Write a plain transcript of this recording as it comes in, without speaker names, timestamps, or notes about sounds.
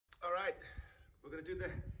Right, we're going to do the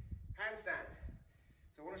handstand.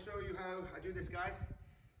 So I want to show you how I do this, guys,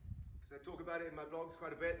 because I talk about it in my blogs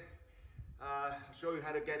quite a bit. I'll show you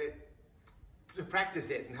how to get it, to practice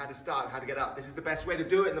it, and how to start, how to get up. This is the best way to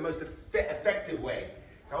do it and the most effective way.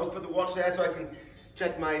 So I always put the watch there so I can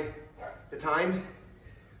check the time.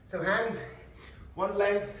 So hands, one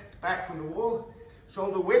length back from the wall,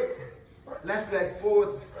 shoulder width, left leg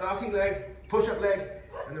forward, starting leg, push-up leg,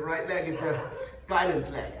 and the right leg is the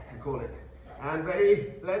guidance leg, I call it. And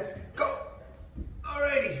ready, let's go.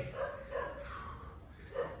 Alrighty.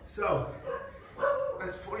 So,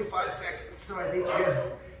 that's 45 seconds, so I need to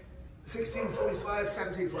get 16:45,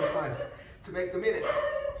 17:45 to make the minute.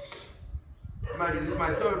 Mind you, this is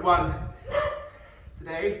my third one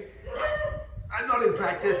today. I'm not in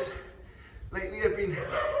practice. Lately I've been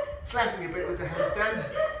slacking a bit with the handstand.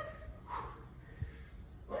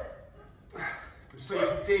 So you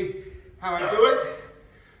can see how I do it,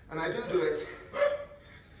 and I do it.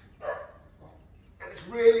 And it's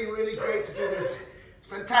really, really great to do this. It's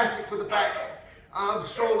fantastic for the back,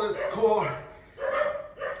 arms, shoulders, core,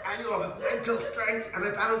 and your mental strength, and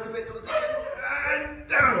I balance a bit towards the end, and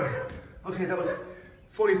down. Okay, that was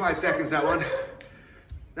 45 seconds, that one.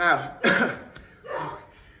 Now,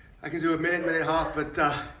 I can do a minute, minute and a half, but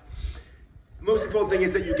the most important thing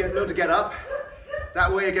is that you learn to get up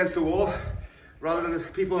that way against the wall, rather than the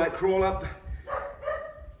people that crawl up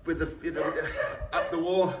with up the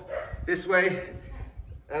wall this way,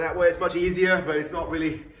 and that way it's much easier, but it's not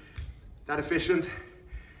really that efficient.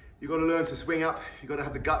 You've got to learn to swing up. You've got to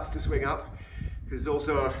have the guts to swing up, because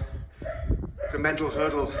it's a mental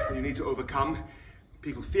hurdle that you need to overcome.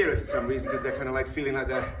 People fear it for some reason because they're kind of like feeling like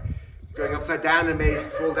they're going upside down and may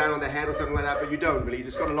fall down on their head or something like that, but you don't really. You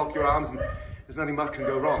just got to lock your arms and there's nothing much can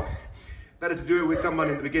go wrong. Better to do it with someone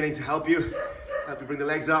in the beginning to help you bring the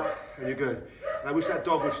legs up, and you're good. And I wish that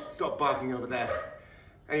dog would stop barking over there.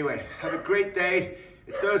 Anyway, have a great day.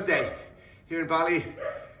 It's Thursday here in Bali,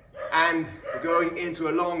 and we're going into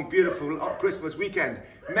a long, beautiful Christmas weekend.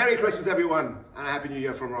 Merry Christmas, everyone, and a Happy New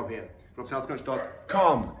Year from Rob here,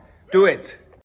 robshealthcoach.com. Do it.